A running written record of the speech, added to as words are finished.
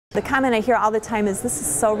The comment I hear all the time is, this is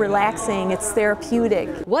so relaxing, it's therapeutic.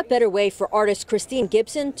 What better way for artist Christine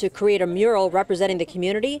Gibson to create a mural representing the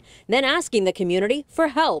community than asking the community for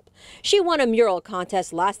help? She won a mural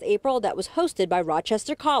contest last April that was hosted by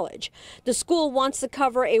Rochester College. The school wants to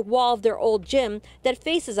cover a wall of their old gym that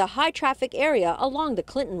faces a high traffic area along the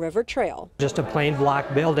Clinton River Trail. Just a plain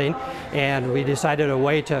block building, and we decided a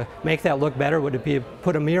way to make that look better would be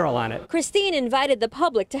put a mural on it. Christine invited the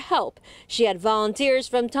public to help. She had volunteers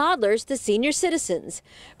from toddlers to senior citizens.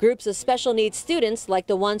 Groups of special needs students, like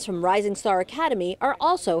the ones from Rising Star Academy, are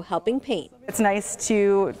also helping paint. It's nice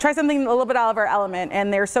to try something a little bit out of our element,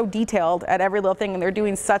 and they're so detailed at every little thing, and they're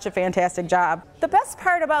doing such a fantastic job. The best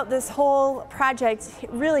part about this whole project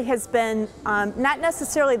really has been not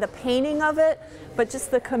necessarily the painting of it, but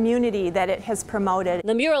just the community that it has promoted.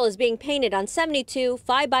 The mural is being painted on 72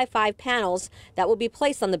 5x5 panels that will be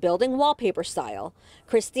placed on the building wallpaper style.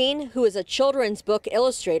 Christine, who is a children's book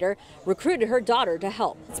illustrator, recruited her daughter to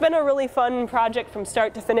help. It's been a really fun project from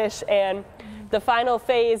start to finish, and the final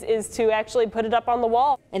phase is to actually put it up on the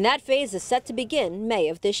wall. And that phase is set to begin May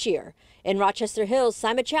of this year. In Rochester Hills,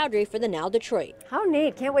 Simon Chowdhury for the Now Detroit. How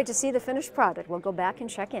neat. Can't wait to see the finished product. We'll go back and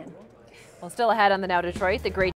check in. Well, still ahead on the Now Detroit, the great